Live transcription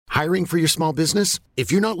Hiring for your small business?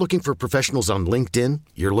 If you're not looking for professionals on LinkedIn,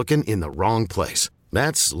 you're looking in the wrong place.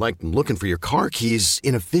 That's like looking for your car keys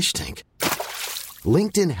in a fish tank.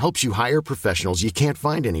 LinkedIn helps you hire professionals you can't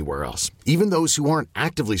find anywhere else, even those who aren't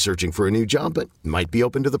actively searching for a new job but might be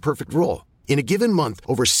open to the perfect role. In a given month,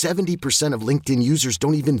 over 70% of LinkedIn users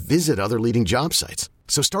don't even visit other leading job sites.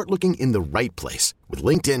 So start looking in the right place. With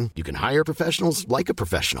LinkedIn, you can hire professionals like a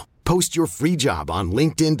professional. Post your free job on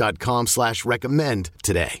linkedin.com/recommend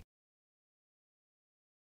today.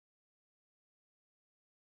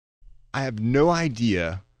 I have no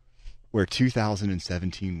idea where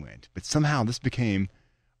 2017 went, but somehow this became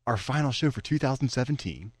our final show for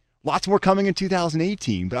 2017. Lots more coming in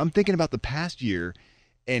 2018, but I'm thinking about the past year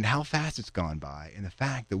and how fast it's gone by and the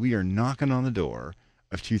fact that we are knocking on the door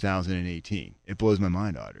of 2018. It blows my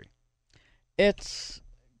mind, Audrey. It's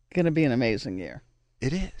going to be an amazing year.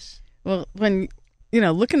 It is. Well, when,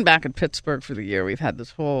 looking back at Pittsburgh for the year, we've had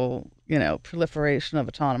this whole, proliferation of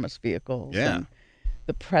autonomous vehicles. Yeah. And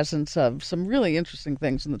the presence of some really interesting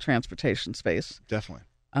things in the transportation space. Definitely.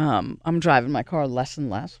 I'm driving my car less and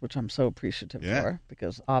less, which I'm so appreciative Yeah. for,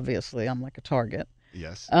 because obviously I'm like a target.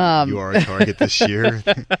 Yes. You are a target this year.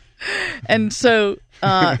 And so,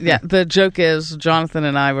 the joke is Jonathan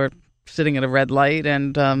and I were sitting at a red light,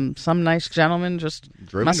 and some nice gentleman just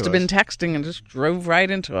must have been texting and just drove right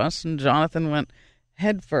into us. And Jonathan went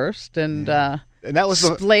head first and that was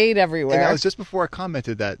splayed everywhere. And that was just before I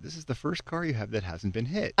commented that this is the first car you have that hasn't been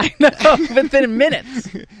hit. I know, within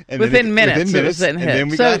minutes. Within minutes, it was hit. And then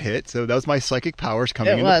we got hit. So that was my psychic powers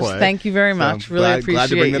coming into play. Thank you very much. So really appreciate glad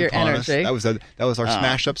to bring them your upon energy. Us. That was our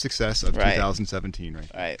smash up success of 2017,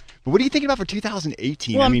 right? Right. But what are you thinking about for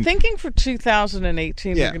 2018? Well, I'm thinking for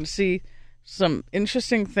 2018, Yeah. we're going to see some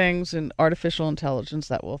interesting things in artificial intelligence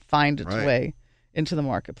that will find its way into the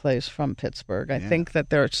marketplace from Pittsburgh. I think that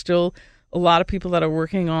there are still a lot of people that are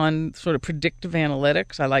working on sort of predictive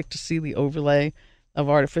analytics. I like to see the overlay of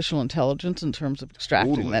artificial intelligence in terms of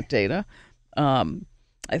extracting that data.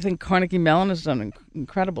 I think Carnegie Mellon has done an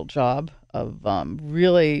incredible job of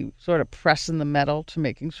really sort of pressing the metal to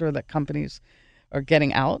making sure that companies are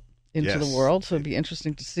getting out into the world. So it'd be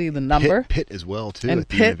interesting to see the number. Pitt as well, too. And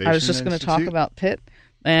Pitt, I was just going to talk about Pitt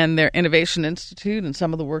and their Innovation Institute and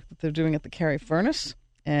some of the work that they're doing at the Cary Furnace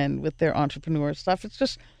and with their entrepreneur stuff. It's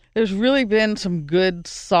just, there's really been some good,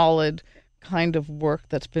 solid kind of work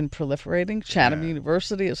that's been proliferating. Chatham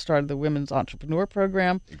University has started the Women's Entrepreneur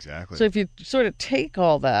Program. Exactly. So if you sort of take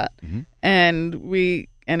all that and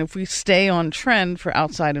if we stay on trend for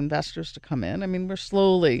outside investors to come in, I mean, we're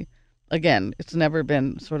slowly, again, it's never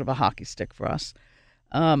been sort of a hockey stick for us.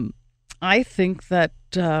 I think that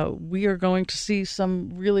we are going to see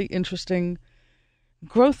some really interesting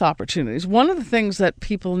growth opportunities. One of the things that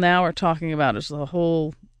people now are talking about is the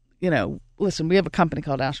whole, listen, we have a company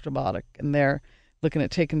called Astrobotic, and they're looking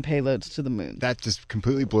at taking payloads to the moon. That just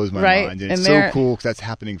completely blows my Right. mind. And it's so cool because that's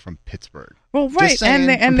happening from Pittsburgh. Well, right. Saying,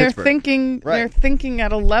 And they're Pittsburgh. thinking Right. they're thinking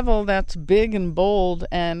at a level that's big and bold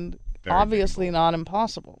and Very obviously not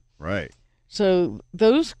impossible. Right. So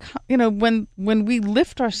those, when we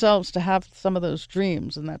lift ourselves to have some of those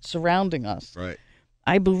dreams and that's surrounding us, Right.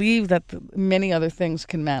 I believe that many other things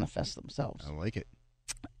can manifest themselves. I like it.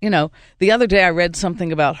 The other day I read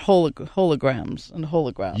something about holograms and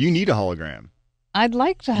holograms. You need a hologram. I'd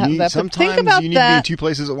like to have that, but Sometimes think about you need that. to be in two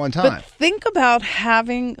places at one time. But think about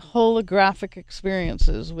having holographic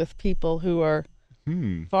experiences with people who are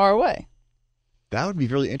far away. That would be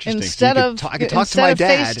really interesting. Instead So of I could talk to my instead of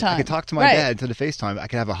dad. FaceTime. I could talk to my Right. dad to the FaceTime. I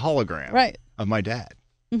could have a hologram Right. of my dad.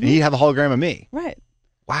 And he'd have a hologram of me. Right.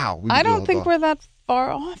 Wow. I don't think we're that far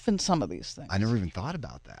off in some of these things. I never even thought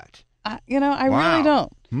about that. I Wow. really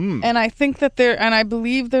don't. And I think that I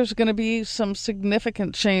believe there's going to be some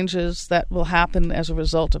significant changes that will happen as a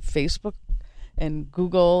result of Facebook and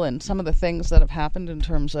Google and some of the things that have happened in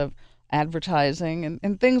terms of advertising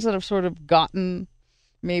and things that have sort of gotten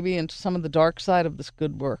maybe into some of the dark side of this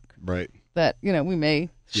good work. Right. That, we may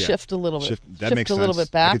shift a little bit. That makes a little sense.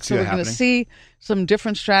 bit back. I could see So we're that going to happening. see some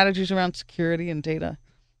different strategies around security and data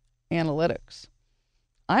analytics.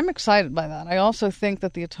 I'm excited by that. I also think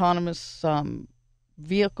that the autonomous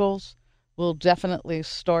vehicles will definitely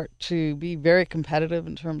start to be very competitive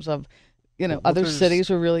in terms of, other cities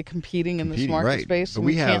are really competing in this market right. space, But and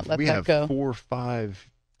we can't let that go. 4 or 5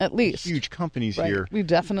 at least huge companies right. here. We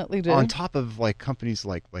definitely do. On top of companies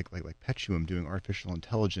like Petuum doing artificial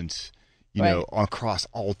intelligence, Right. across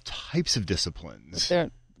all types of disciplines.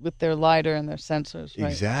 With their LiDAR and their sensors. Right?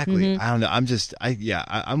 Exactly. I don't know.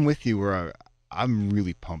 I'm with you where I'm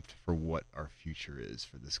really pumped for what our future is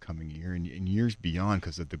for this coming year and years beyond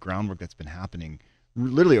because of the groundwork that's been happening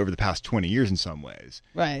literally over the past 20 years in some ways.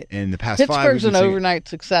 Right. And the past Pittsburgh's 5 an overnight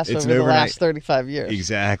success over the last 35 years.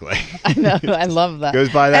 Exactly. I know. I love that. Goes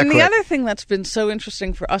by that And quick. the other thing that's been so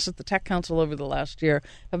interesting for us at the Tech Council over the last year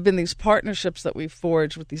have been these partnerships that we've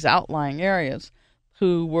forged with these outlying areas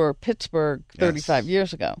who were Pittsburgh 35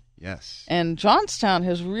 years ago. Yes. And Johnstown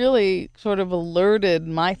has really sort of alerted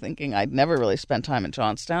my thinking. I'd never really spent time in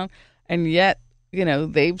Johnstown, and yet,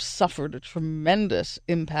 they've suffered a tremendous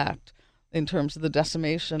impact in terms of the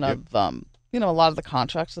decimation of, a lot of the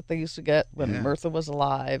contracts that they used to get when Mertha was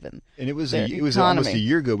alive. And it was almost a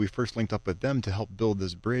year ago we first linked up with them to help build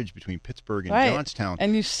this bridge between Pittsburgh and Johnstown.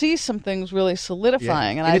 And you see some things really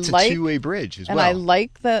solidifying. And it's a two-way bridge as well. And I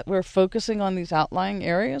like that we're focusing on these outlying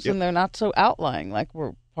areas, and they're not so outlying. Like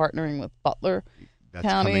we're partnering with Butler That's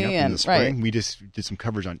County coming up in and the spring. We just did some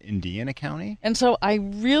coverage on Indiana County. And so I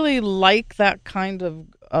really like that kind of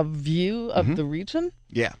view of the region.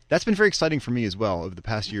 Yeah, that's been very exciting for me as well over the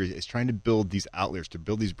past year, is trying to build these outlets, to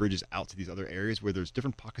build these bridges out to these other areas where there's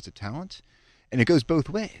different pockets of talent, and it goes both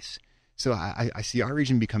ways. So I see our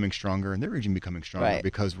region becoming stronger and their region becoming stronger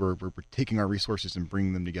because we're taking our resources and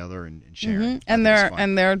bringing them together and sharing. And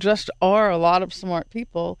there just are a lot of smart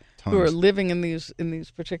people who are living in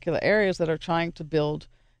these particular areas that are trying to build,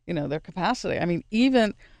 their capacity. I mean,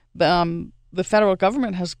 even the federal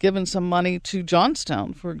government has given some money to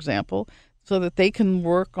Johnstown, for example, so that they can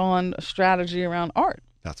work on a strategy around art.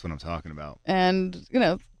 That's what I'm talking about. And,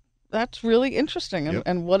 that's really interesting.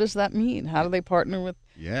 And what does that mean? How do they partner with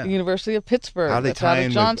the University of Pittsburgh? How do they tie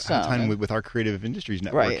in with with our Creative Industries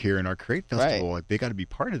Network here in our Create Festival? Right. Like, they got to be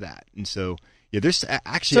part of that. And so, there's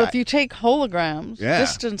actually... So if you take holograms,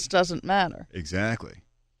 distance doesn't matter. Exactly.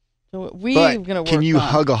 So we're going to work can you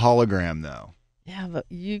hug a hologram, though? Yeah, but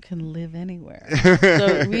you can live anywhere.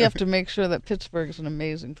 So we have to make sure that Pittsburgh is an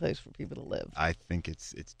amazing place for people to live. I think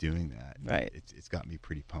it's doing that. Right. It's got me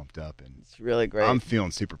pretty pumped up, and it's really great. I'm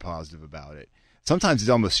feeling super positive about it. Sometimes it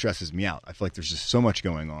almost stresses me out. I feel like there's just so much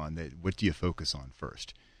going on that what do you focus on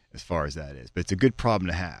first, as far as that is? But it's a good problem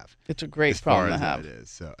to have. It's a great problem to have. As far as that is.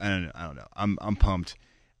 So I don't know. I'm pumped.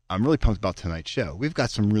 I'm really pumped about tonight's show. We've got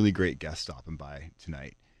some really great guests stopping by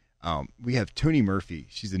tonight. We have Tony Murphy.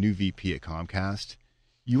 She's the new VP at Comcast.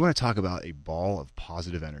 You want to talk about a ball of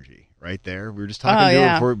positive energy right there. We were just talking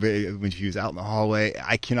to her when she was out in the hallway.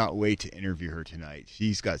 I cannot wait to interview her tonight.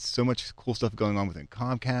 She's got so much cool stuff going on within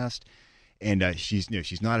Comcast, and she's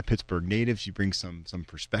not a Pittsburgh native. She brings some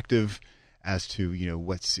perspective as to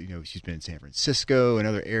she's been in San Francisco and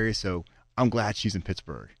other areas. So I'm glad she's in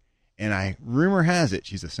Pittsburgh, and rumor has it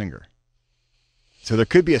she's a singer. So there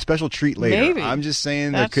could be a special treat later. Maybe. I'm just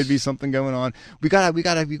saying there could be something going on. We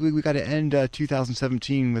gotta end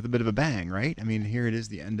 2017 with a bit of a bang, right? I mean, here it is,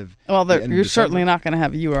 the end of. Well, you're certainly not going to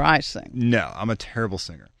have you or I sing. No, I'm a terrible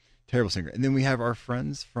singer. And then we have our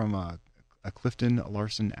friends from Clifton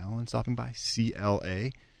Larson Allen stopping by,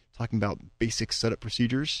 CLA, talking about basic setup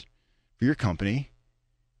procedures for your company.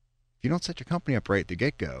 If you don't set your company up right at the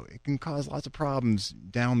get-go, it can cause lots of problems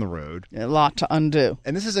down the road. A lot to undo.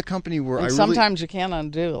 And this is a company where sometimes you can't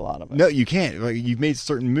undo a lot of it. No, you can't. Like, you've made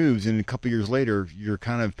certain moves, and a couple years later, you're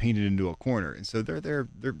kind of painted into a corner. And so they're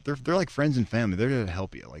like friends and family. They're there to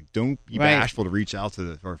help you. Like, don't be bashful to reach out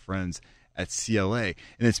to our friends at CLA. And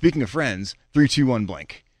then speaking of friends, 321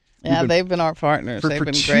 Blank. Yeah, they've been our partners. They've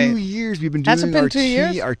been great. For 2 years, we've been doing our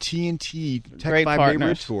TNT Tech 5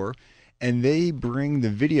 Neighborhood Tour. And they bring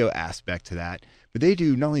the video aspect to that. But they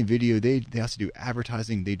do not only video, they also do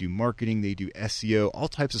advertising, they do marketing, they do SEO, all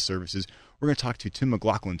types of services. We're going to talk to Tim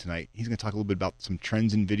McLaughlin tonight. He's going to talk a little bit about some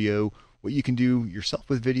trends in video, what you can do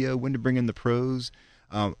yourself with video, when to bring in the pros,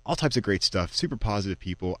 all types of great stuff. Super positive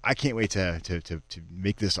people. I can't wait to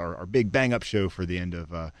make this our big bang-up show for the end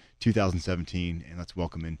of 2017. And let's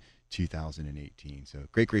welcome in 2018. So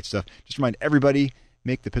great stuff. Just remind everybody,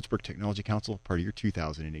 make the Pittsburgh Technology Council part of your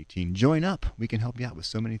 2018. Join up. We can help you out with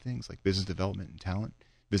so many things like business development and talent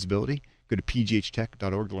visibility. Go to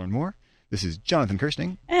pghtech.org to learn more. This is Jonathan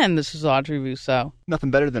Kirsting. And this is Audrey Rousseau. Nothing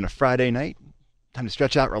better than a Friday night. Time to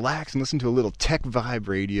stretch out, relax, and listen to a little Tech Vibe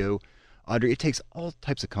Radio. Audrey, it takes all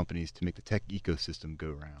types of companies to make the tech ecosystem go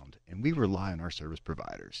round, and we rely on our service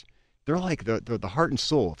providers. They're like the heart and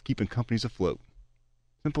soul of keeping companies afloat.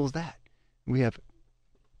 Simple as that. We have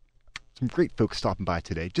some great folks stopping by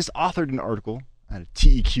today. Just authored an article out of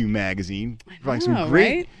TEQ magazine, providing some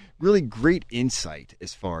really great insight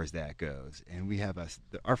as far as that goes. And we have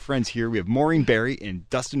our friends here. We have Maureen Berry and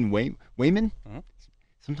Dustin Wayman. Uh-huh.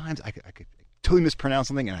 Sometimes I could totally mispronounce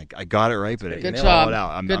something, and I got it right, but good job. It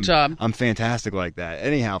out. Good job. I'm fantastic like that.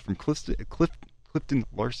 Anyhow, from Clifton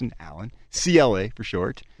Larson Allen, CLA for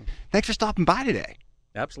short. Thanks for stopping by today.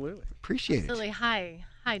 Absolutely. Appreciate Absolutely. it.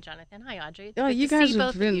 Hi, Jonathan. Hi, Audrey. It's Oh, good you to guys see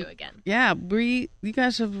have both been, of you again. Yeah, you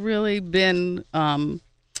guys have really been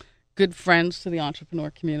good friends to the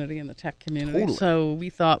entrepreneur community and the tech community. Totally. So we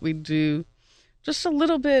thought we'd do just a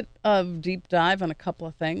little bit of deep dive on a couple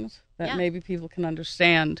of things that maybe people can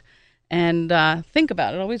understand and think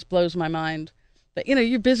about. It always blows my mind that,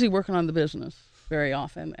 you're busy working on the business very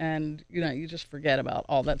often, and, you just forget about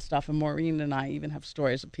all that stuff. And Maureen and I even have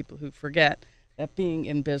stories of people who forget that being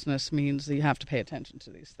in business means that you have to pay attention to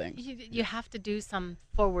these things. You have to do some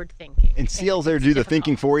forward thinking. And CL's there to do the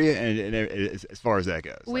thinking for you, and as far as that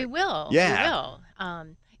goes. We will. Yeah. We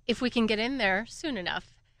will. If we can get in there soon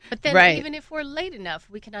enough. But then even if we're late enough,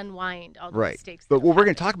 we can unwind all the mistakes. But what we're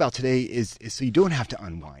going to talk about today is so you don't have to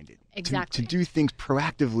unwind it. Exactly. To do things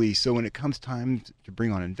proactively, so when it comes time to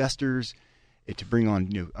bring on investors, to bring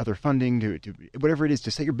on other funding, to whatever it is, to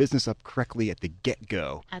set your business up correctly at the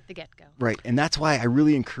get-go. At the get-go. Right. And that's why I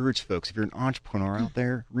really encourage folks, if you're an entrepreneur out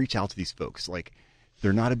there, reach out to these folks. Like,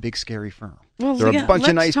 they're not a big, scary firm. Well, they're a bunch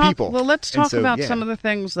of nice people. Well, let's talk about some of the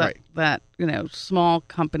things that small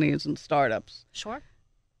companies and startups Sure.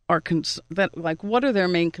 are what are their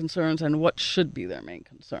main concerns and what should be their main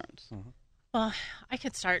concerns? Mm-hmm. Well, I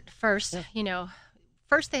could start first.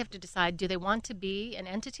 First they have to decide, do they want to be an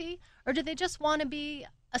entity or do they just want to be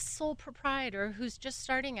a sole proprietor who's just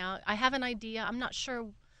starting out? I have an idea. I'm not sure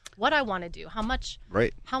what I want to do. How much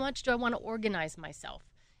do I want to organize myself?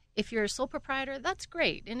 If you're a sole proprietor, that's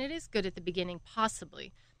great. And it is good at the beginning,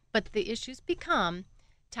 possibly. But the issues become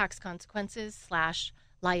tax consequences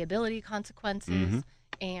 / liability consequences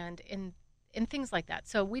and things like that.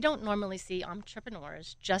 So we don't normally see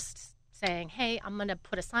entrepreneurs just saying, hey, I'm going to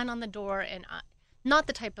put a sign on the door, and not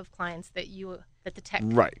the type of clients that the tech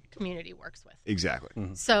community works with. Exactly.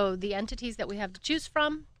 Mm-hmm. So the entities that we have to choose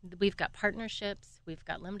from, we've got partnerships, we've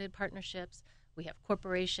got limited partnerships, we have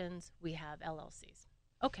corporations, we have LLCs.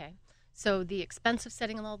 Okay. So the expense of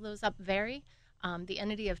setting all those up vary. The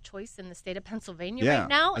entity of choice in the state of Pennsylvania right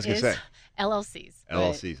now is LLCs.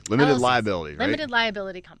 LLCs. Limited liability, right? Limited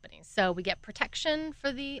liability companies. So we get protection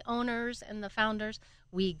for the owners and the founders.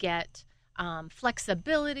 We get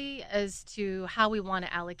flexibility as to how we want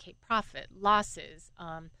to allocate profit, losses,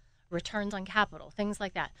 returns on capital, things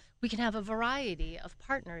like that. We can have a variety of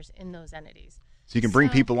partners in those entities. So you can bring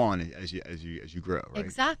people on as you grow, right?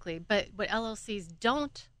 Exactly. But what LLCs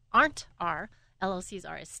are LLCs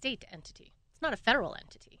are a state entity. It's not a federal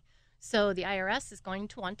entity. So the IRS is going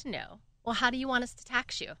to want to know, well, how do you want us to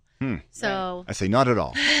tax you? So I say not at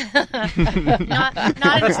all. not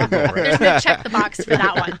there's no check the box for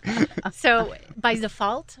that one. So by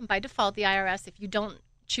default, the IRS, if you don't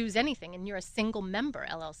choose anything and you're a single member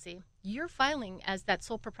LLC, you're filing as that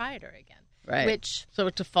sole proprietor again. Right. So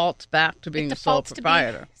it defaults back to being a sole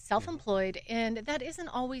proprietor. Self-employed, and that isn't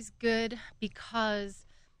always good because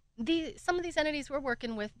some of these entities we're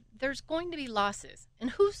working with, there's going to be losses.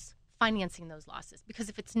 And who's financing those losses? Because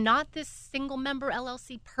if it's not this single member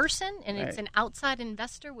LLC person and it's an outside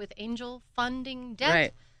investor with angel funding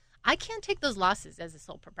debt, I can't take those losses as a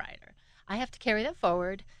sole proprietor. I have to carry that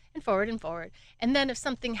forward and forward and forward. And then if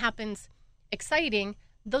something happens exciting,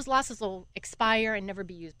 those losses will expire and never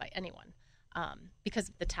be used by anyone because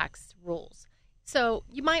of the tax rules. So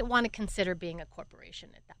you might want to consider being a corporation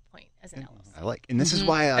at that point as an LLC. And this is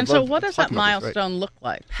why I And love so what does that talking about this, milestone look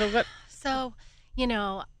like? So,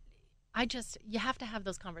 you have to have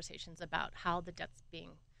those conversations about how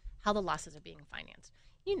the losses are being financed.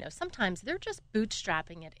 Sometimes they're just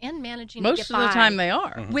bootstrapping it and managing to get by. Most of the time they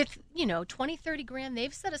are. With, 20, 30 grand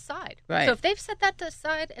they've set aside. Right. So if they've set that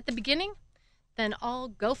aside at the beginning, then I'll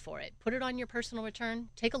go for it. Put it on your personal return,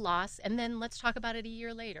 take a loss, and then let's talk about it a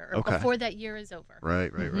year later or before that year is over. Right.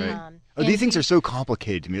 These things are so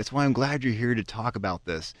complicated to me. That's why I'm glad you're here to talk about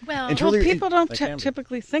this. Well, people don't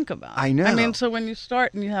typically think about it. I know. I mean, so when you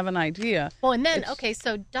start and you have an idea. Well, and then,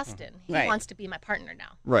 so Dustin, he wants to be my partner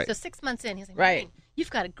now. Right. So 6 months in, he's like,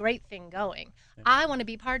 you've got a great thing going. I want to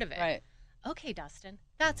be part of it. Right. Okay, Dustin,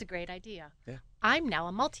 that's a great idea. Yeah. I'm now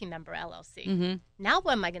a multi-member LLC. Mm-hmm. Now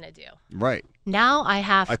what am I going to do? Right. Now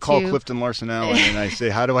I call Clifton Larson Allen and I say,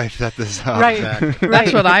 how do I set this up? Right. Exactly.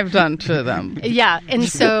 That's what I've done to them. Yeah. And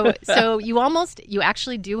so you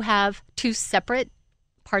actually do have two separate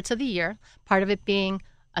parts of the year, part of it being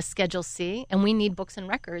a Schedule C, and we need books and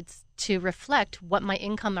records to reflect what my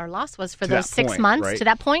income or loss was for those 6 months to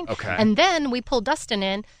that point. Okay. And then we pull Dustin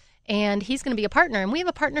in, and he's going to be a partner, and we have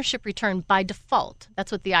a partnership return by default.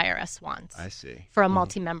 That's what the IRS wants. I see. For a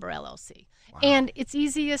multi-member LLC. Wow. And it's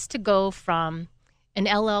easiest to go from an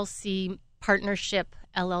LLC partnership,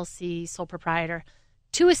 LLC sole proprietor,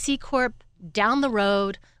 to a C Corp down the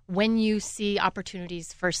road when you see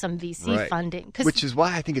opportunities for some VC funding. Which is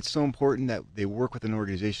why I think it's so important that they work with an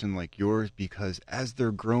organization like yours, because as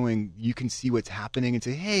they're growing, you can see what's happening and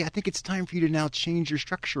say, hey, I think it's time for you to now change your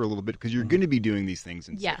structure a little bit because you're going to be doing these things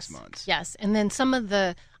in 6 months. Yes. And then some of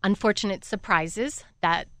the unfortunate surprises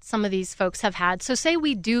that some of these folks have had. So say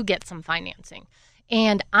we do get some financing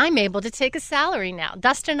and I'm able to take a salary now.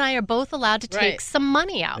 Dustin and I are both allowed to take some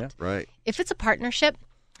money out. Yeah. Right. If it's a partnership,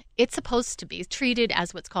 it's supposed to be treated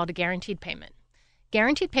as what's called a guaranteed payment.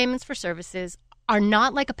 Guaranteed payments for services are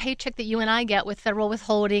not like a paycheck that you and I get with federal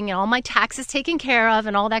withholding and all my taxes taken care of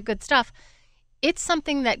and all that good stuff. It's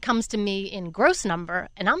something that comes to me in gross number,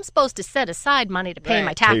 and I'm supposed to set aside money to pay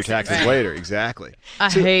my taxes. Pay your taxes later, exactly. I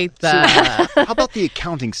hate that. So how about the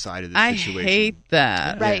accounting side of the situation? I hate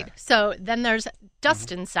that. Right. Yeah. So then there's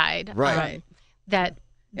Dustin's side. Right.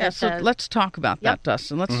 So let's talk about that,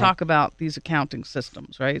 Dustin. Let's talk about these accounting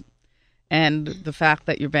systems, right? And the fact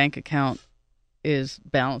that your bank account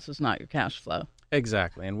balance is not your cash flow.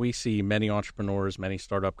 Exactly. And we see many entrepreneurs, many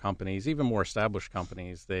startup companies, even more established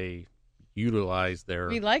companies, they utilize their...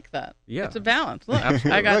 We like that. Yeah. It's a balance. Look,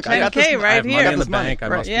 absolutely. I got $10K right here. Money in the bank. I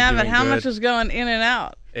must be doing but how good. much is going in and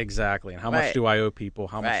out? Exactly. And how much do I owe people?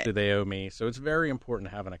 How much do they owe me? So it's very important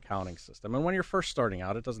to have an accounting system. And when you're first starting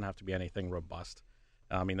out, it doesn't have to be anything robust.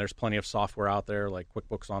 I mean, there's plenty of software out there like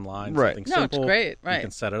QuickBooks Online. Right. Something simple. It's great. Right. You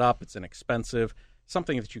can set it up. It's inexpensive.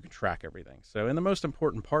 Something that you can track everything. So, and the most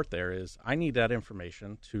important part there is I need that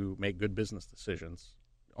information to make good business decisions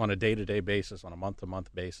on a day-to-day basis, on a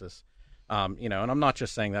month-to-month basis. And I'm not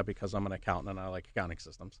just saying that because I'm an accountant and I like accounting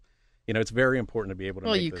systems. It's very important to be able to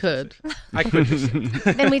make you those could. decisions. I could just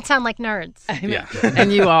say. Then we'd sound like nerds. Yeah.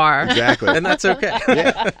 And you are. Exactly. And that's okay.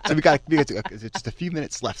 Yeah. So we got just a few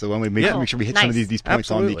minutes left. So I want to make sure we hit some of these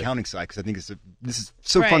points on the accounting side, because I think this is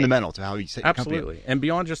so fundamental to how you set your company up. Absolutely. And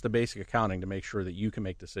beyond just the basic accounting, to make sure that you can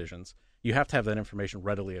make decisions, you have to have that information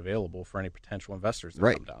readily available for any potential investors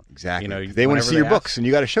that come down. Exactly. They want to see your books, and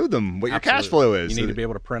you got to show them what your cash flow is. You need to be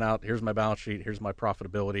able to print out, here's my balance sheet, here's my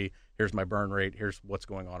profitability, here's my burn rate, here's what's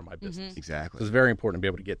going on in my business. Exactly. So it's very important to be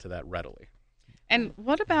able to get to that readily. And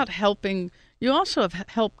what about helping? You also have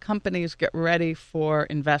helped companies get ready for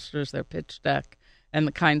investors, their pitch deck, and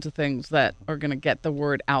the kinds of things that are going to get the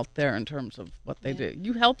word out there in terms of what they do.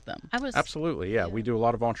 You help them. Absolutely, yeah. We do a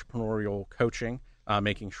lot of entrepreneurial coaching,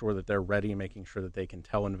 making sure that they're ready, making sure that they can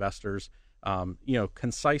tell investors,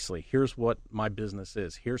 concisely, here's what my business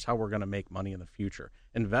is. Here's how we're going to make money in the future.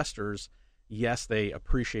 Investors, yes, they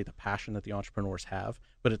appreciate the passion that the entrepreneurs have,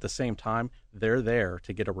 but at the same time, they're there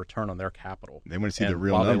to get a return on their capital. They want to see the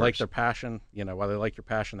real numbers. While they like their passion, while they like your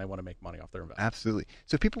passion, they want to make money off their investment. Absolutely.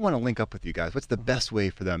 So if people want to link up with you guys, what's the best way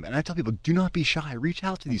for them? And I tell people, do not be shy. Reach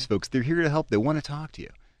out to these folks. They're here to help. They want to talk to you.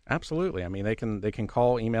 Absolutely. I mean, they can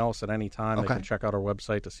call, email us at any time. Okay. They can check out our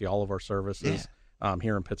website to see all of our services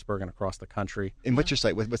here in Pittsburgh and across the country. And what's your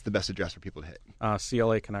site? What's the best address for people to hit?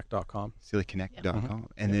 CLAconnect.com. CLAconnect.com.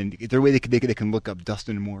 And then is there a way they can look up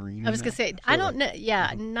Dustin and Maureen? I was going to say, I don't know.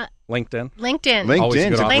 Yeah. LinkedIn.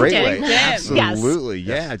 LinkedIn's a great way. Absolutely.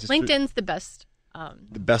 Yes. LinkedIn's the best.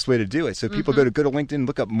 The best way to do it. So people go to LinkedIn,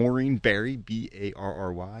 look up Maureen Barry, Barry,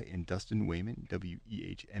 and Dustin Wehman,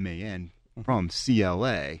 Wehman, from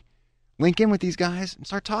CLA. Link in with these guys and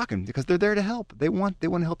start talking, because they're there to help. They want to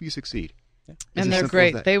help you succeed. Yeah. And they're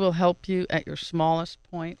great. They will help you at your smallest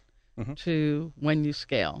point to when you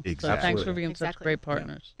scale. Exactly. So thanks for being such great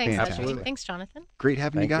partners. Yeah. Thanks, Absolutely. Thanks, Jonathan. Great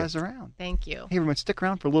having you guys around. Thank you. Hey, everyone, stick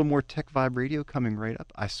around for a little more Tech Vibe Radio coming right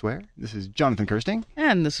up, I swear. This is Jonathan Kirsting.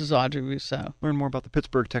 And this is Audrey Rousseau. Learn more about the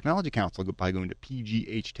Pittsburgh Technology Council by going to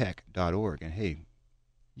pghtech.org. And hey,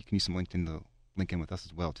 you can use some LinkedIn to link in with us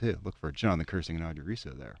as well, too. Look for Jonathan Kirsting and Audrey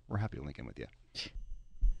Rousseau there. We're happy to link in with you.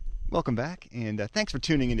 Welcome back, and thanks for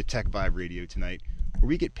tuning into Tech Vibe Radio tonight, where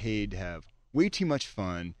we get paid to have way too much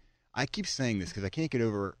fun. I keep saying this because I can't get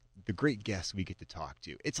over the great guests we get to talk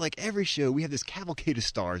to. It's like every show, we have this cavalcade of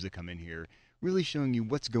stars that come in here, really showing you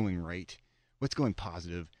what's going right, what's going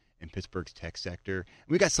positive in Pittsburgh's tech sector. And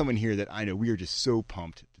we got someone here that I know we are just so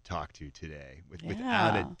pumped to talk to today,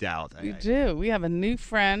 without a doubt. We do. We have a new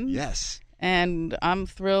friend. Yes. And I'm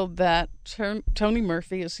thrilled that Tony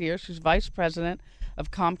Murphy is here. She's Vice President of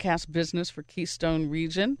Comcast Business for Keystone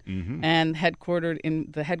Region, and headquarter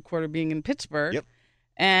being in Pittsburgh. Yep.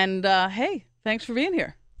 And hey, thanks for being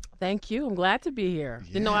here. Thank you. I'm glad to be here.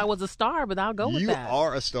 Didn't know I was a star, but I'll go with that. You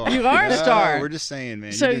are a star. You are a star. We're just saying,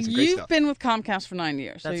 man. So you're doing some great you've stuff. been with Comcast for 9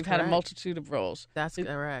 years. So That's you've had a correct. multitude of roles. That's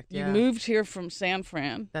correct. You Yeah. moved here from San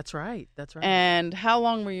Fran. That's right. That's right. And how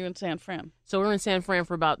long were you in San Fran? So we were in San Fran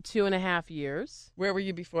for about 2.5 years. Where were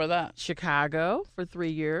you before that? Chicago for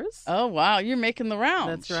 3 years. Oh, wow. You're making the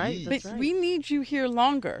rounds. That's right. Jeez. That's But right. we need you here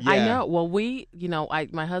longer. Yeah. I know. Well,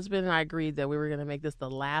 my husband and I agreed that we were going to make this the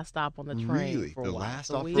last stop on the train Really? for a The while. last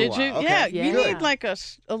So stop we- for a Did while. you? Okay. Yeah, Yeah. you Good. need like a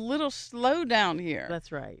little slow down here.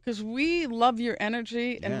 That's right. Because we love your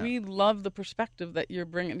energy Yeah. and we love the perspective that you're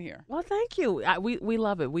bringing here. Well, thank you. We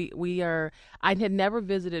love it. We are. I had never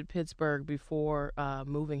visited Pittsburgh before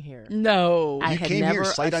moving here. No. I You had came here never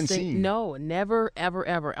sight unseen. No, never, ever,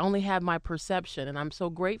 ever. I only had my perception, and I'm so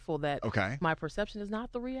grateful that Okay. my perception is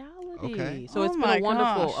not the reality. Okay. So Oh it's been my a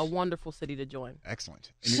gosh. wonderful city to join.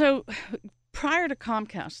 Excellent. And So prior to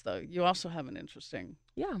Comcast, though, you also have an interesting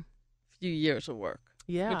Yeah. few years of work.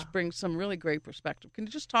 Yeah. Which brings some really great perspective. Can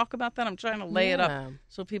you just talk about that? I'm trying to lay it Yeah. up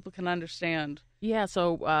so people can understand. Yeah,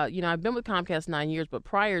 so I've been with Comcast 9 years, but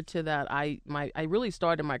prior to that, I really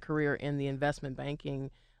started my career in the investment banking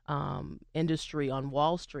industry on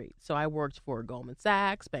Wall Street. So I worked for Goldman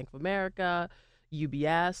Sachs, Bank of America,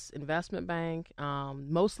 UBS, Investment Bank,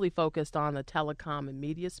 mostly focused on the telecom and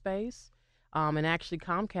media space. And actually,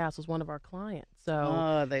 Comcast was one of our clients.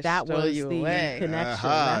 So They that stole was you the away. connection.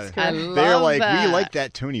 Aha. That's I correct. They're love like, that. we like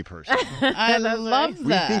that Tony person. I That's love right. We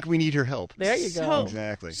that. think we need her help. There you go. So-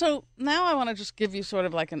 Exactly. So now I want to just give you sort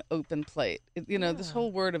of like an open plate. This Yeah.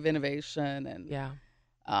 whole word of innovation and Yeah.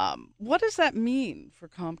 what does that mean for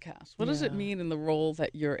Comcast? What does it Yeah. mean in the role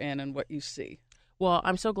that you're in and what you see? Well,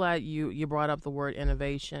 I'm so glad you brought up the word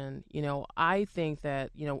innovation. I think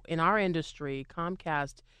that, in our industry,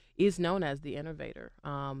 Comcast is known as the innovator.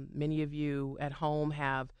 Many of you at home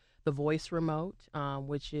have the voice remote,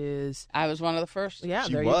 which is, I was one of the first. yeah,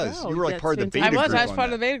 She there was. you go. You were like That's part of the fantastic. beta I was. group I was on part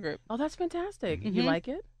that. of the beta group. Oh, that's fantastic. Mhm. You like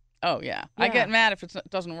it? Oh yeah. I Yeah. get mad if it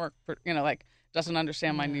doesn't work. Like doesn't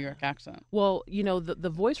understand my New York accent. Well, the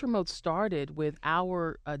voice remote started with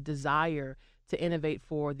our desire to innovate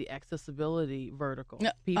for the accessibility vertical.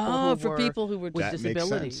 No- People oh, who for were people who were with That makes sense.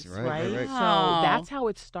 disabilities, Right. So Wow. that's how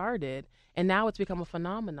it started, and now it's become a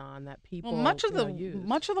phenomenon that people Well, much of the use.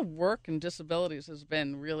 work in disabilities has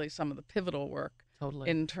been really some of the pivotal work Totally.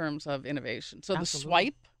 in terms of innovation. So Absolutely. the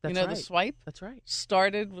swipe, That's the right. swipe That's right.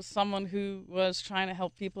 started with someone who was trying to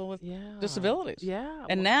help people with Yeah. disabilities. Yeah.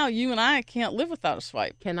 And now you and I can't live without a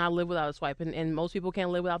swipe. Cannot live without a swipe, and most people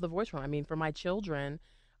can't live without the voice remote. I mean, for my children,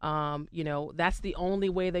 that's the only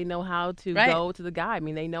way they know how to Right. go to the guy. I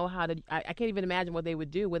mean, they know how to. I can't even imagine what they would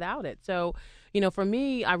do without it. So, for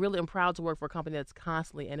me, I really am proud to work for a company that's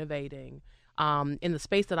constantly innovating. In the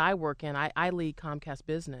space that I work in, I lead Comcast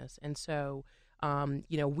Business, and so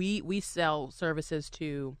we sell services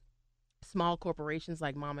to small corporations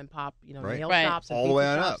like mom and pop, Right. nail Right. shops and All the way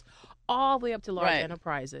pizza on shops, all the way up to large Right.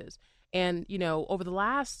 enterprises. And over the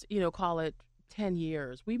last call it 10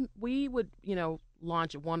 years, we would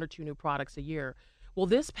launch 1 or 2 new products a year. Well,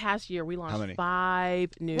 this past year we How launched many?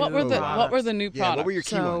 5 new What were the products. new Yeah, products? what were your key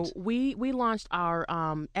So ones? we launched our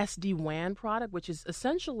SD-WAN product, which is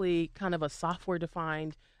essentially kind of a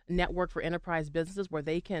software-defined network for enterprise businesses where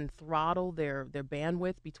they can throttle their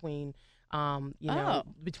bandwidth between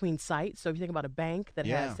between sites. So if you think about a bank that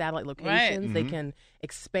Yeah. has satellite locations, they Mhm. can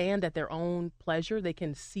expand at their own pleasure. They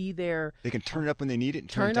can see their They can turn it up when they need it and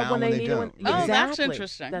turn turn it up down when they need don't. it. Oh, that's Exactly.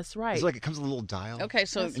 interesting. That's right. It's like it comes with a little dial. Okay,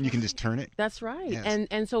 so And you can just turn it. That's right. Yes.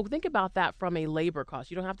 And so think about that from a labor cost.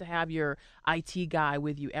 You don't have to have your IT guy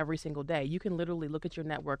with you every single day. You can literally look at your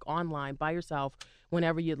network online by yourself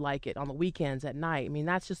whenever you'd like it, on the weekends, at night. I mean,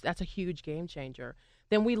 that's a huge game changer.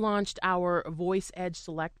 Then we launched our Voice Edge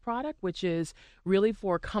Select product, which is really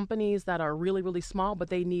for companies that are really, really small, but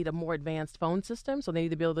they need a more advanced phone system. So they need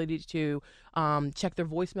the ability to check their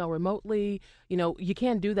voicemail remotely. You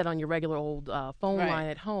can't do that on your regular old phone Right. line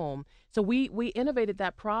at home. So we innovated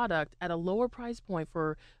that product at a lower price point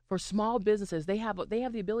for small businesses. They have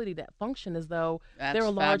the ability to function as though That's they're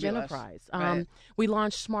a large fabulous. enterprise. Right. We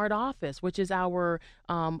launched Smart Office, which is our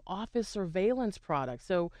office surveillance product.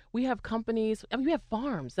 So we have companies, we have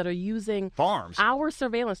farms that are using Farms. our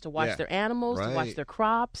surveillance to watch Yeah. their animals, to watch Right. their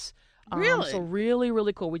crops. Really? So really,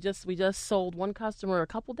 really cool. We just sold one customer a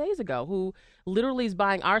couple days ago who literally is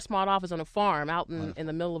buying our Smart Office on a farm out in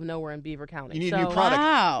the middle of nowhere in Beaver County. You need so, a new product.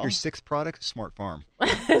 Wow. Your 6th product, Smart Farm.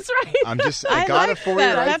 That's right. I'm just, I I got like it for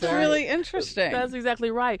that. you right That's there. really interesting. That's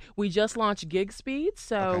exactly right. We just launched Gig Speed.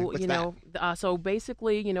 So, Okay, what's so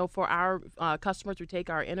basically, for our customers who take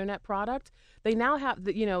our internet product, they now have,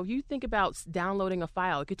 you think about downloading a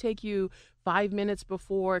file. It could take you 5 minutes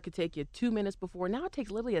before. It could take you 2 minutes before. Now it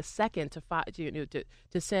takes literally a second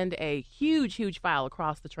to send a huge file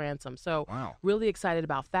across the transom. So really excited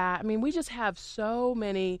about that. I mean, we just have so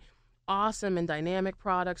many awesome and dynamic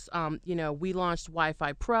products. We launched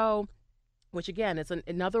Wi-Fi Pro, which again is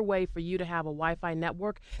another way for you to have a Wi-Fi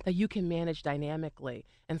network that you can manage dynamically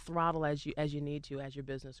and throttle as you need to as your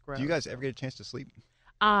business grows. Do you guys ever get a chance to sleep?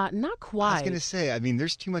 Not quite. I was going to say, I mean,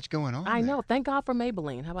 there's too much going on. I know. Thank God for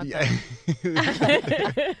Maybelline. How about that?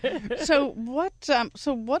 So what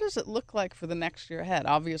does it look like for the next year ahead?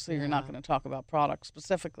 Obviously, you're not going to talk about products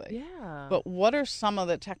specifically. Yeah. But what are some of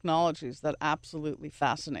the technologies that absolutely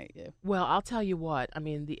fascinate you? Well, I'll tell you what. I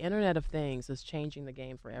mean, the Internet of Things is changing the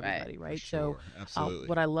game for everybody, right? For sure. So, absolutely.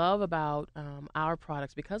 What I love about our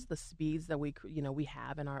products, because of the speeds that we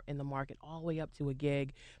have in the market, all the way up to a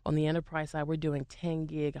gig. On the enterprise side, we're doing 10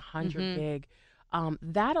 gig, 100 gig.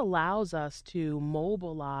 That allows us to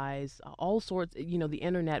mobilize all sorts, the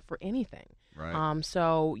internet for anything. Right.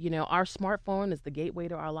 So, our smartphone is the gateway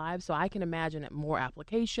to our lives. So I can imagine more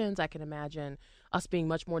applications. I can imagine us being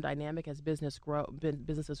much more dynamic as businesses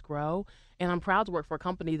grow. And I'm proud to work for a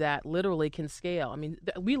company that literally can scale. I mean,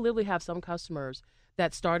 we literally have some customers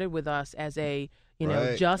that started with us as a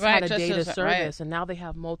just had a data service, and now they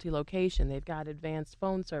have multi-location. They've got advanced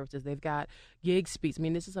phone services. They've got gig speeds. I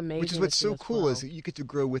mean, this is amazing. Which is what's so cool is that you get to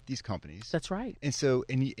grow with these companies. That's right. And so,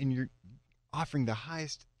 and you're offering the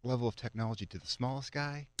highest level of technology to the smallest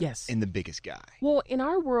guy, yes, and the biggest guy. Well, in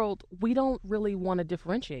our world, we don't really want to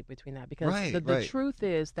differentiate between that because the truth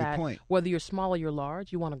is that whether you're small or you're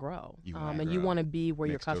large, you want to grow, you want to be where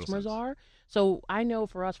your customers are. So I know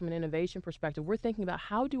for us, from an innovation perspective, we're thinking about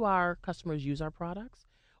how do our customers use our products?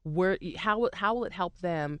 How will it help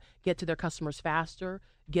them get to their customers faster?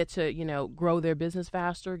 Get to grow their business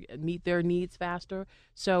faster, meet their needs faster.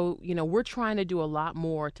 So we're trying to do a lot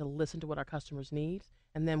more to listen to what our customers need,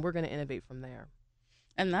 and then we're going to innovate from there.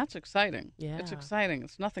 And that's exciting. Yeah. It's exciting.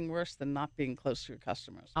 It's nothing worse than not being close to your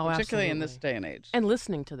customers, particularly absolutely. In this day and age. And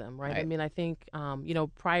listening to them, right? I mean, I think,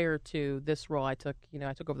 prior to this role, I took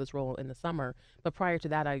over this role in the summer, but prior to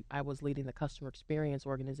that, I was leading the customer experience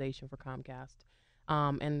organization for Comcast.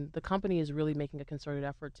 And the company is really making a concerted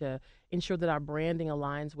effort to ensure that our branding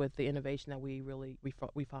aligns with the innovation that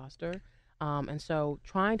we foster. And so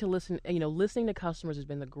trying to listening to customers has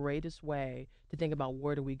been the greatest way to think about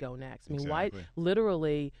where do we go next. I mean,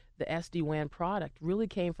 literally the SD-WAN product really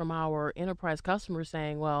came from our enterprise customers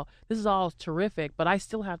saying, well, this is all terrific, but I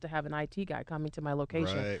still have to have an IT guy coming to my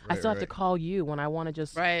location. I still have to call you when I want to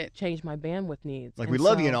just change my bandwidth needs. Like, we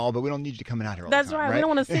love you and all, but we don't need you to come out here all the time. That's right. We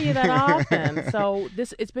don't want to see you that often. So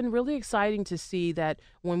it's been really exciting to see that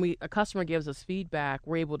when a customer gives us feedback,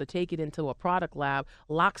 we're able to take it into a product lab,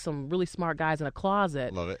 lock some really smart guys in a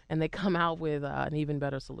closet, love it, and they come out with an even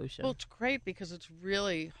better solution. Well, it's great because it's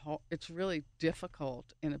really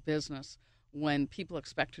difficult in a business when people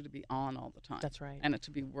expect you to be on all the time. That's right. And it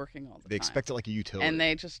to be working all the time. They expect it like a utility. And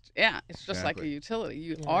they just, it's just like a utility.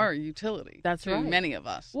 You are a utility. That's to right. many of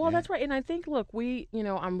us. Well, that's right. And I think, look,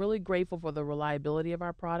 I'm really grateful for the reliability of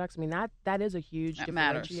our products. I mean, that is a huge differentiator.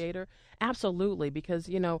 Matters. Absolutely. Because,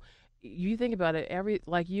 you think about it,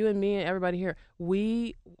 like you and me and everybody here,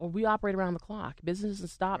 we operate around the clock. Business doesn't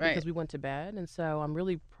stop because we went to bed. And so I'm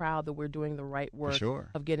really proud that we're doing the right work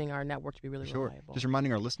of getting our network to be really reliable. Just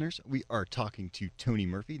reminding our listeners, we are talking to Tony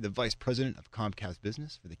Murphy, the Vice President of Comcast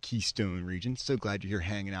Business for the Keystone region. So glad you're here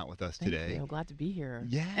hanging out with us today. Thank you. Glad to be here.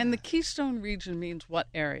 Yeah. And the Keystone region means what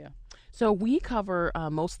area? So we cover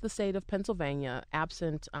most of the state of Pennsylvania,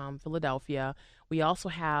 absent Philadelphia. We also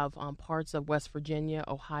have parts of West Virginia,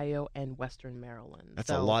 Ohio, and Western Maryland. That's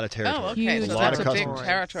a lot of territory. Oh, okay. So that's a big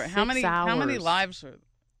territory. How many lives are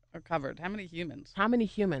covered? How many humans?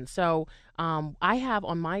 So I have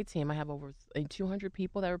on my team, I have over 200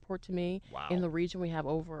 people that report to me. Wow. In the region, we have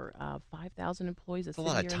over 5,000 employees. That's a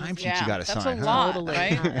lot of time sheets you got to sign. That's a lot, totally,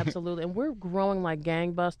 right? Absolutely. And we're growing like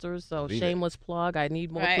gangbusters, so shameless plug. I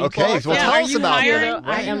need more people. Okay, so tell us about it.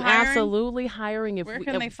 I am absolutely hiring. Where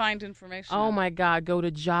can they find information? Oh, my God. Go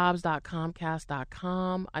to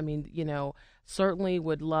jobs.comcast.com. I mean, certainly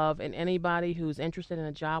would love, and anybody who's interested in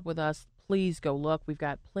a job with us, please go look. We've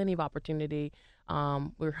got plenty of opportunity.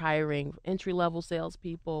 We're hiring entry-level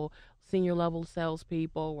salespeople, senior-level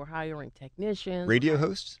salespeople. We're hiring technicians. Radio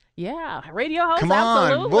hosts? Yeah, radio hosts. Come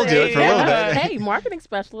on, absolutely. we'll do it for a little bit. Hey, marketing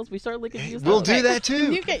specialists, we certainly could use We'll those. do that too.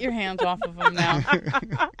 Can you get your hands off of them now?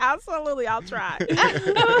 Absolutely, I'll try.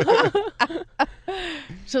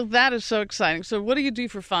 So that is so exciting. So what do you do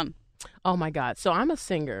for fun? Oh my God! So I'm a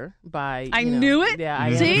singer by. I knew it. Yeah,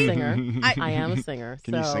 I See? am a singer. I am a singer.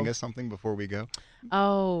 Can you sing us something before we go?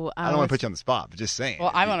 Oh, I don't want to put you on the spot, but just saying.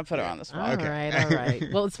 Well, I want to put her on the spot. All right.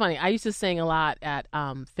 Well, it's funny. I used to sing a lot at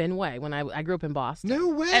Fenway when I grew up in Boston. No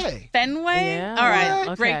way. At Fenway? Yeah. All right,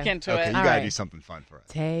 Okay. break into Okay, it. you All gotta right. do something fun for us.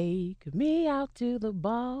 Take me out to the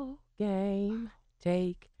ball game.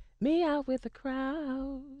 Take me out with the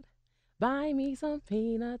crowd. Buy me some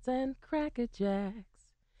peanuts and Cracker Jacks.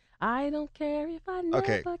 I don't care if I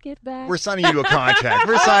never get back. We're signing you to a contract.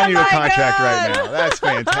 We're signing you to a contract right now. That's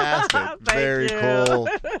fantastic. Very cool.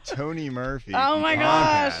 Tony Murphy. Oh my Comcast.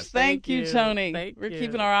 gosh. Thank Thank you, you. Tony. Thank We're you.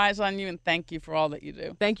 keeping our eyes on you, and thank you for all that you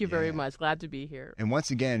do. Thank you very Yeah. much. Glad to be here. And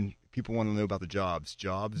once again, people want to know about the jobs.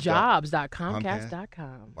 Jobs.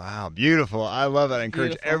 Jobs.comcast.com. Wow, beautiful. I love it. I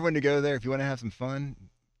encourage Beautiful. everyone to go there. If you want to have some fun,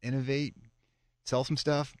 innovate, sell some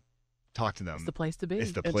stuff, talk to them. It's the place to be.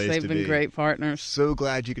 It's the It's- place they've to been be. great partners. So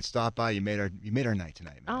glad you could stop by. You made our night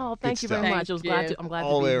tonight, man. Oh, Good thank you very stuff. much. Thank I'm glad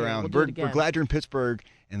All to the be way here. around. We'll do it We're again. glad you're in Pittsburgh,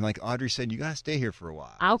 and like Audrey said, you got to stay here for a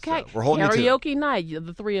while. Okay. So we're holding you to it. Karaoke night,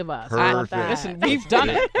 the three of us. How about Perfect. that? Listen, we've done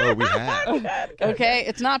it. Oh, we have. Okay,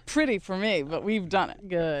 it's not pretty for me, but we've done it.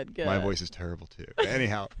 Good. My voice is terrible too.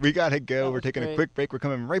 Anyhow, we gotta go. We're taking a quick break. We're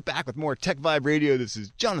coming right back with more Tech Vibe Radio. This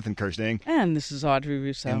is Jonathan Kirsting, And this is Audrey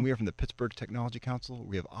Rousseau. and we are from the Pittsburgh Technology Council.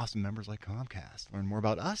 We have awesome members like Comcast. Learn more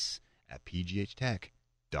about us at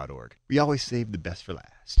pghtech.org. We always save the best for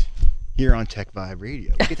last. Here on Tech Vibe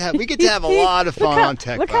Radio, we get to have a lot of fun on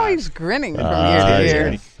Tech Look Vibe. how he's grinning from Yeah, ear to he's ear.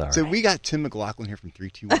 ready. So we got Tim McLaughlin here from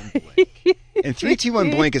 321 Blink. And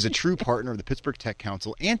 321 Blink is a true partner of the Pittsburgh Tech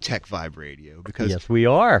Council and Tech Vibe Radio because Yes, we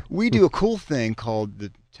are. we do a cool thing called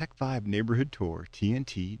the Tech Vibe Neighborhood Tour,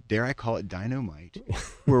 TNT, dare I call it Dynamite,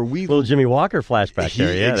 where we... Little Jimmy Walker flashback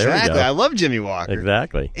there. Yeah, exactly. there we I go. love Jimmy Walker.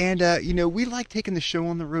 Exactly. And, we like taking the show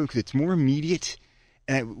on the road because it's more immediate,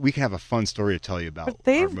 and we can have a fun story to tell you about. But our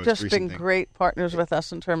they've most just recent been thing. great partners with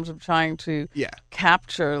us in terms of trying to Yeah,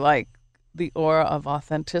 capture, like, the aura of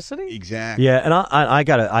authenticity. exactly. Yeah, and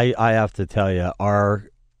I have to tell you, our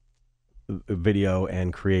video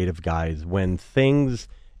and creative guys, when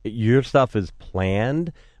your stuff is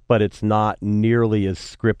planned, but it's not nearly as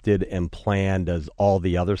scripted and planned as all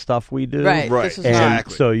the other stuff we do. Right. Right. This is And not.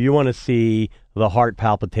 Exactly. so you want to see the heart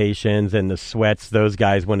palpitations and the sweats, those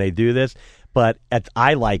guys, when they do this. But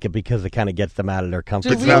I like it because it kind of gets them out of their comfort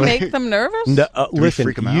Did we zone. make them nervous? No, we listen,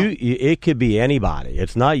 freak 'em out? it could be anybody.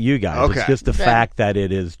 It's not you guys. Okay. It's just the Okay. fact that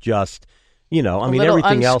it is just, I mean, little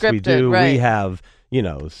everything else we unscripted, do, right. we have,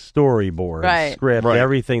 storyboard, Right. script, Right.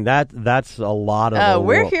 everything. That's a lot of.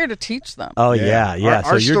 We're here to teach them. Oh yeah.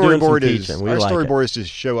 Our So you're doing some storyboard is teaching. We our like storyboard it. is to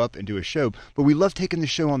show up and do a show, but we love taking the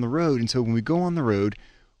show on the road. And so when we go on the road,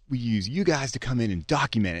 we use you guys to come in and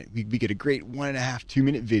document it. We get a great 1.5, 2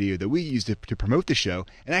 minute video that we use to promote the show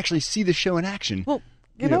and actually see the show in action. Well,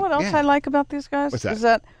 you know what else yeah. I like about these guys? What's that? Is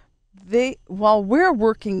that while we're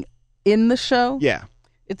working in the show, Yeah,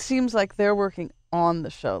 it seems like they're working on the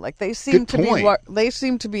show. Like they seem Good point. they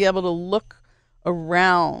seem to be able to look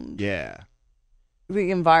around yeah.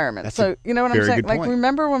 the environment. That's So a you know what I'm very saying? good Like point.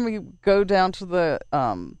 remember when we go down to the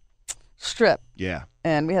strip Yeah.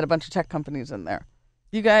 and we had a bunch of tech companies in there.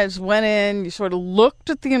 You guys went in, you sort of looked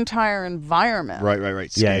at the entire environment. Right. Yeah,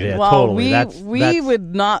 Scan. yeah. While totally. we That's-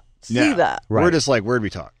 would not see No. that. Right. We're just like, where'd we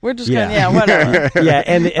talk? We're just Yeah. going, whatever. Yeah,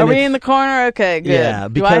 and Are we it's- in the corner? Okay, good. Yeah,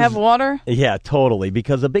 Do I because- have water? Yeah, totally.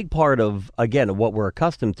 Because a big part of, again, what we're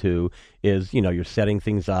accustomed to is, you're setting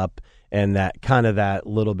things up and that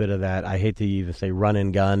little bit of that, I hate to even say run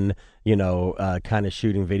and gun, kind of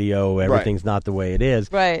shooting video. Everything's not the way it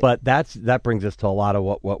is. Right. But that brings us to a lot of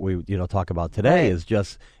what we, talk about today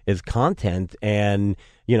Right. is content. And,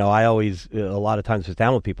 I always, a lot of times sit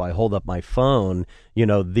down with people, I hold up my phone,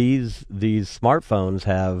 these smartphones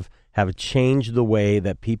have changed the way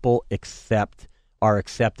that people are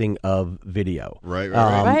accepting of video. Right.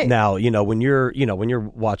 Right. Now, when you're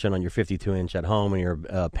watching on your 52-inch at home and you're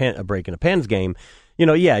breaking a Pens game,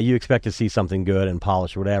 you expect to see something good and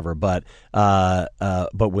polished or whatever. But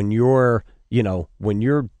when you're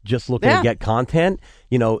just looking to get content,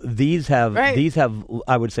 these have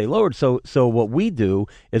I would say lowered. So what we do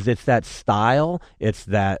is it's that style, it's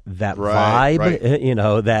that Right, vibe, right.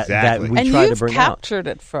 that Exactly. we And try you've to bring out. captured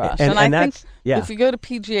it for us. And I think that's- yeah. if you go to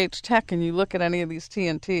PGH Tech and you look at any of these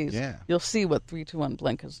TNTs, Yeah. you'll see what 321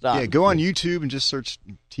 Blink has done. Yeah, go on YouTube and just search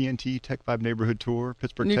TNT Tech Vibe Neighborhood Tour,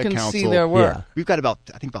 Pittsburgh And you Tech can Council. see their work. Yeah. We've got about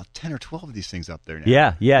 10 or 12 of these things up there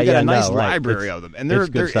now. Yeah, we got a nice no, right. library It's- of them, and they're it's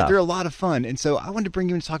good stuff. they're a lot of fun. And so I wanted to bring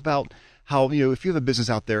you in to talk about how if you have a business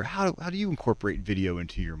out there, how do you incorporate video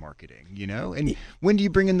into your marketing? And when do you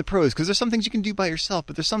bring in the pros? Because there's some things you can do by yourself,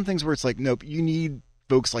 but there's some things where it's like, nope, you need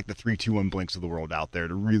folks like the 321 Blinks of the world out there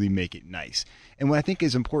to really make it nice. And what I think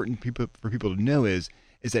is important for people to know is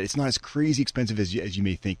that it's not as crazy expensive as you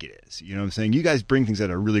may think it is. You know what I'm saying? You guys bring things at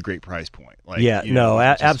a really great price point. Like,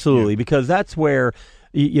 absolutely, because that's where,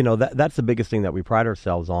 that's the biggest thing that we pride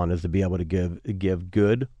ourselves on, is to be able to give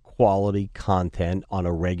good quality content on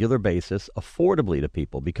a regular basis affordably to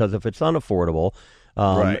people. Because if it's unaffordable,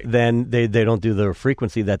 then they don't do the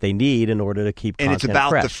frequency that they need in order to keep content fresh. And it's about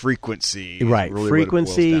fresh. the frequency. Right, really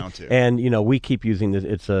frequency. What it boils down to. And, we keep using this.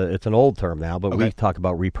 It's an old term now, but we talk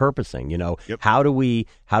about repurposing. How do we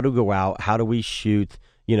go out? How do we shoot?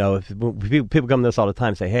 If people come to us all the time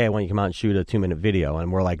and say, hey, I want you to come out and shoot a 2-minute video.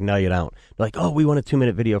 And we're like, no, you don't. They're like, oh, we want a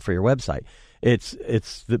 2-minute video for your website. It's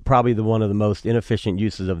probably one of the most inefficient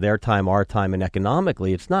uses of their time, our time, and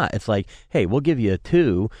economically, it's not. It's like, hey, we'll give you a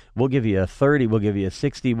 2, we'll give you a 30, we'll give you a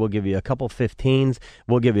 60, we'll give you a couple 15s,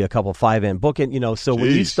 we'll give you a couple 5-end booking. So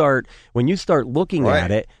Jeez. when you start looking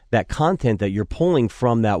at it, that content that you're pulling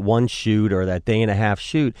from that one shoot or that day and a half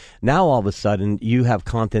shoot, now all of a sudden you have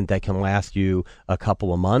content that can last you a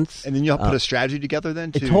couple of months. And then you'll put a strategy together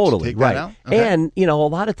then to totally take right. that out? Okay. And a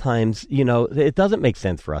lot of times, it doesn't make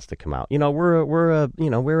sense for us to come out. We're a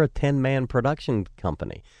 10-man production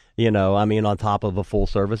company. On top of a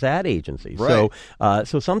full-service ad agency. Right.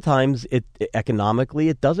 So sometimes economically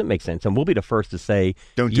it doesn't make sense, and we'll be the first to say,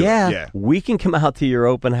 don't do it. Yeah, we can come out to your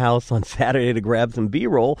open house on Saturday to grab some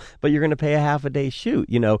B-roll, but you're going to pay a half a day shoot.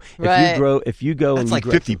 If you go, that's and like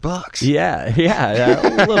 $50. Yeah,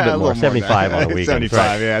 a little bit more, 75 on the weekend. 75,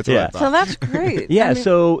 right? That's what I thought. So that's great. Yeah,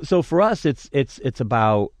 so for us, it's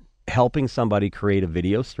about helping somebody create a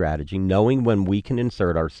video strategy, knowing when we can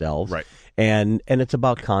insert ourselves. Right. And it's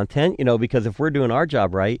about content, because if we're doing our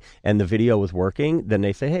job right and the video is working, then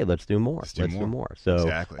they say, hey, let's do more. Let's do more. So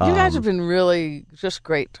exactly. You guys have been really just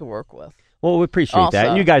great to work with. Well, we appreciate also that.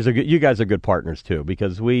 And you guys are good partners too,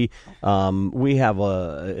 because we have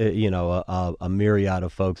a myriad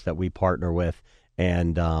of folks that we partner with.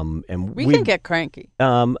 And we can get cranky.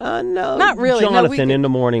 No, not really. Jonathan in the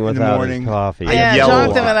morning without his coffee. Yeah,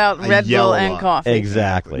 Jonathan without Red Bull and coffee.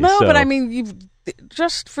 Exactly. No, but I mean,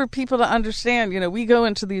 just for people to understand, we go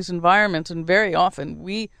into these environments, and very often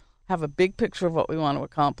we have a big picture of what we want to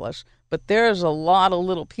accomplish, but there's a lot of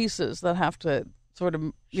little pieces that have to sort of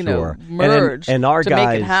merge and our to guys,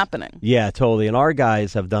 make it happening. Yeah, totally. And our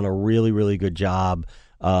guys have done a really, really good job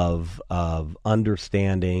of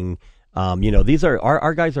understanding. These are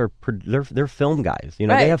our guys they're film guys. Right.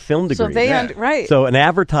 They have film degrees. So they right. So an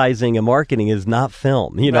advertising and marketing is not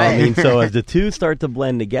film. What I mean? So as the two start to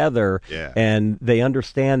blend together, and they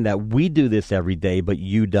understand that we do this every day, but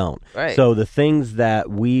you don't. Right. So the things that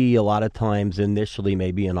we a lot of times initially,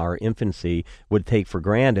 maybe in our infancy, would take for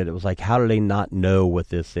granted, it was like, how do they not know what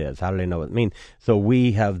this is? How do they know what it means? So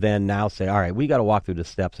we have then now say, all right, we got to walk through the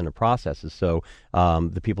steps and the processes. So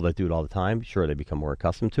the people that do it all the time, sure, they become more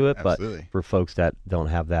accustomed to it. Absolutely. But for folks that don't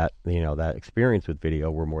have that, that experience with video,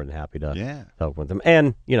 we're more than happy to help with them.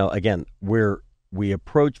 And, again, we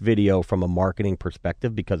approach video from a marketing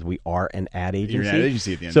perspective because we are an ad agency. You're an ad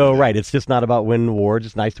agency at the end so, of the day. right, it's just not about winning awards.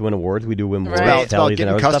 It's nice to win awards. We do win awards. It's about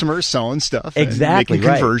getting customers, selling stuff, exactly, and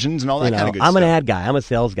making conversions and all that kind of good I'm stuff. an ad guy. I'm a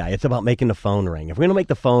sales guy. It's about making the phone ring. If we're going to make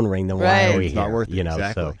the phone ring, then why are we It's here? not worth it.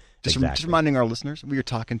 Exactly. So just reminding our listeners, we are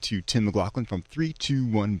talking to Tim McLaughlin from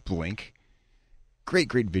 321 Blink.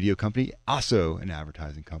 Great video company, also an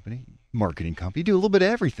advertising company, marketing company. You do a little bit of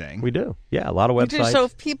everything. We do. Yeah, a lot of websites. So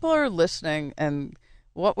if people are listening, and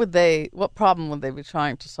what problem would they be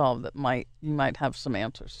trying to solve that you might have some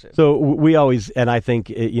answers to? So we always, and I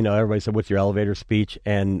think, everybody said, what's your elevator speech?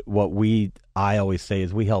 And I always say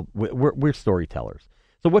is we're storytellers.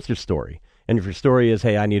 So what's your story? And if your story is,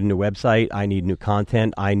 hey, I need a new website, I need new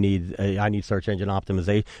content, I need search engine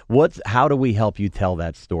optimization, how do we help you tell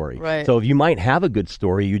that story? Right. So if you might have a good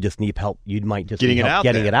story, you just need help. You might just getting need help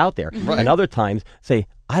getting it out there. Right. And other times, say,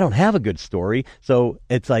 I don't have a good story. So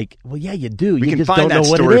it's like, well, yeah, you do. We you can just find don't know that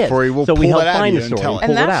what story it is. for you. We'll so we pull help it out find of the you and story. tell it.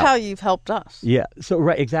 And that's how you've helped us. Yeah. So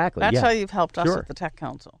right, exactly. That's yeah. how you've helped us Sure. at the Tech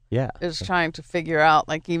Council. Yeah. Is trying to figure out,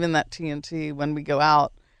 like, even that TNT when we go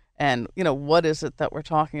out, and what is it that we're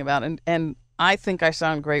talking about, and I think I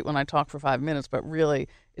sound great when I talk for 5 minutes, but really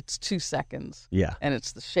it's 2 seconds. Yeah. And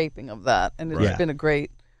it's the shaping of that. And it's been a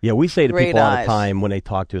great Yeah, we say to great people all the eyes. time when they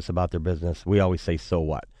talk to us about their business, we always say, so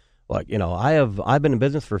what? Like, I've been in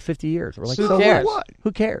business for 50 years. We're like, Who so cares? what?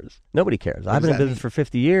 Who cares? Nobody cares. I've been in business for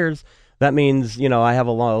 50 years. that means, I have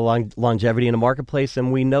a long longevity in the marketplace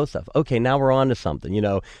and we know stuff. Okay, now we're on to something,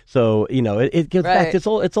 So, it gets back to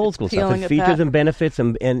it's old school stuff. It's features and benefits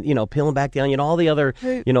and peeling back the onion, all the other,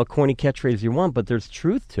 corny catchphrases you want, but there's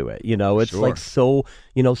truth to it. It's like, so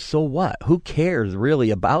what? Who cares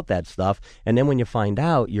really about that stuff? And then when you find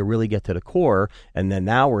out, you really get to the core, and then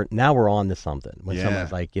now we're on to something. When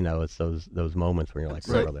someone's like, it's those moments where you're like,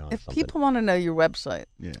 we're really on to something. If people want to know your website.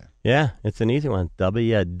 Yeah, it's an easy one.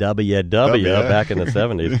 www, back in the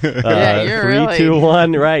 70s.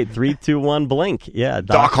 321, right, 321blink. Yeah,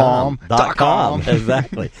 .com.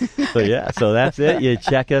 Exactly. So that's it. You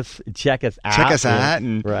check us out.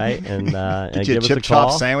 And right, and get you give a chip us a call.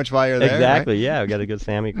 chop sandwich while you're there. Exactly, right? yeah. We got a good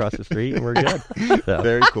Sammy across the street, and we're good. So.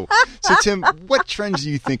 Very cool. So, Tim, what trends are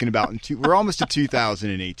you thinking about? We're almost to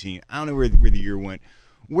 2018. I don't know where the year went.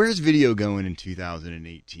 Where's video going in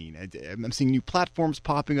 2018? I'm seeing new platforms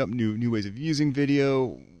popping up, new ways of using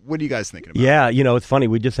video. What are you guys thinking about? Yeah, it's funny.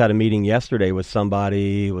 We just had a meeting yesterday with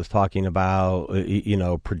somebody who was talking about,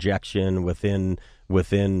 projection within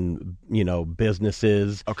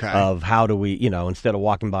businesses of how do we, instead of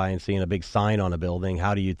walking by and seeing a big sign on a building,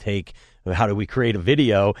 how do we create a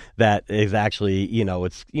video that is actually,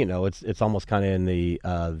 it's almost kind of in the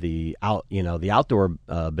outdoor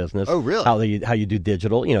business. Oh, really? How you do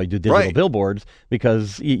digital, you do digital billboards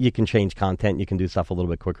because you can change content, you can do stuff a little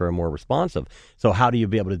bit quicker and more responsive. So how do you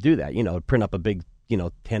be able to do that? Print up a big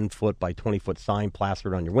 10-foot by 20-foot sign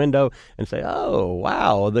plastered on your window and say, oh,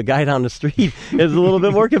 wow, the guy down the street is a little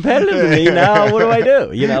bit more competitive than me. Now what do I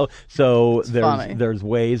do? So there's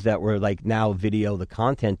ways that we're like, now video, the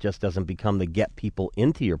content just doesn't become to get people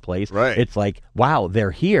into your place. Right. It's like, wow,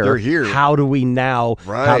 they're here. They're here. How do we now,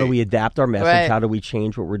 how do we adapt our message? Right. How do we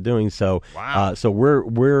change what we're doing? So, wow. So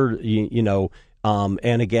we're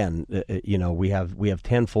and again, we have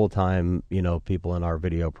 10 full-time, people in our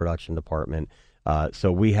video production department.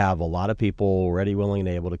 So we have a lot of people ready, willing, and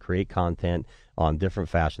able to create content on different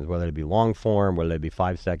fashions, whether it be long form, whether it be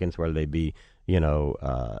 5 seconds, whether they be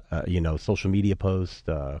social media posts,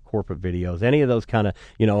 corporate videos, any of those kind of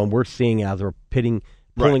and we're seeing as we're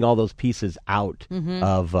pulling all those pieces out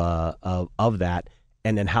of that.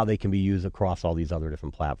 And then how they can be used across all these other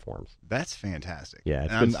different platforms. That's fantastic. Yeah,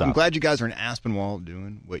 it's good stuff. I'm glad you guys are in Aspinwall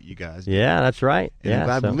doing what you guys do. Yeah, that's right. And I'm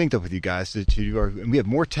glad we linked up with you guys to do and we have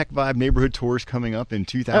more Tech Vibe neighborhood tours coming up in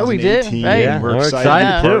 2018. Oh, we did? Right. Yeah, we're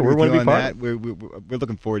excited too. We're going to be part of that. We're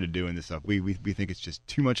looking forward to doing this stuff. We think it's just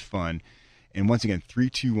too much fun. And once again,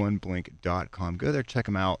 321blink.com. Go there, check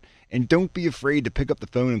them out. And don't be afraid to pick up the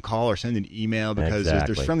phone and call or send an email because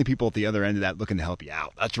there's friendly people at the other end of that looking to help you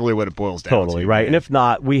out. That's really what it boils down to. Totally, right. Man. And if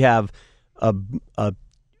not, we have a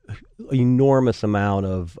enormous amount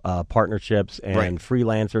of partnerships and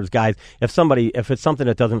freelancers. Guys, if it's something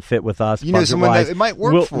that doesn't fit with us, someone that it might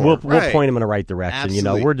work for. We'll point them in the right direction.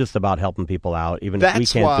 Absolutely. We're just about helping people out. Even if we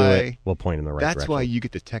can't do it, we'll point them in the right direction. That's why you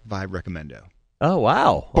get the Tech Vibe Recommendo. Oh,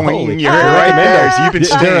 wow. Boing, you're right there. So you've been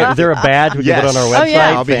is there a badge we can put on our website? Oh,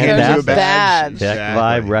 yeah. I'll be handing you a badge. Tech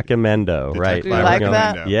Vibe Recommendo, right? Do you like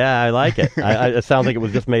that? Yeah, I like it. It sounds like it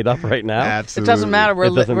was just made up right now. Absolutely. It doesn't matter.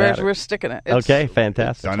 We're sticking it. Okay,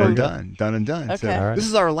 fantastic. Done and done. Okay. So, this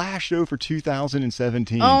is our last show for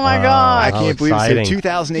 2017. Oh, my God. I can't believe it's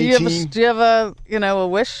 2018. Do you have a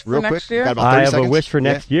wish for next year? I have a wish for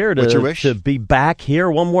next year to be back here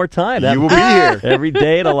one more time. You will be here. Every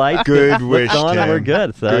day the lights. Good wish, Tim. We're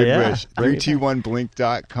good. So, good yeah. wish.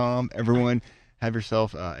 321blink.com. Everyone, have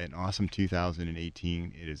yourself an awesome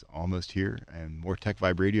 2018. It is almost here, and more Tech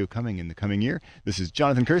Vibe Radio coming in the coming year. This is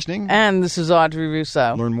Jonathan Kirsting. And this is Audrey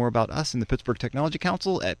Russo. Learn more about us in the Pittsburgh Technology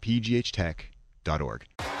Council at pghtech.org.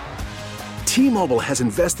 T-Mobile has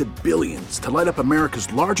invested billions to light up America's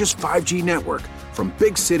largest 5G network, from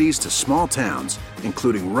big cities to small towns,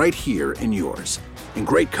 including right here in yours. And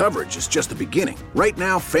great coverage is just the beginning. Right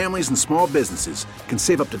now, families and small businesses can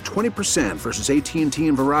save up to 20% versus AT&T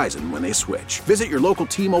and Verizon when they switch. Visit your local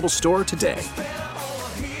T-Mobile store today.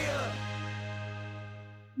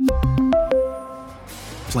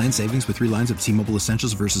 Plan savings with 3 lines of T-Mobile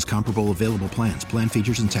Essentials versus comparable available plans. Plan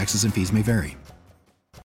features and taxes and fees may vary.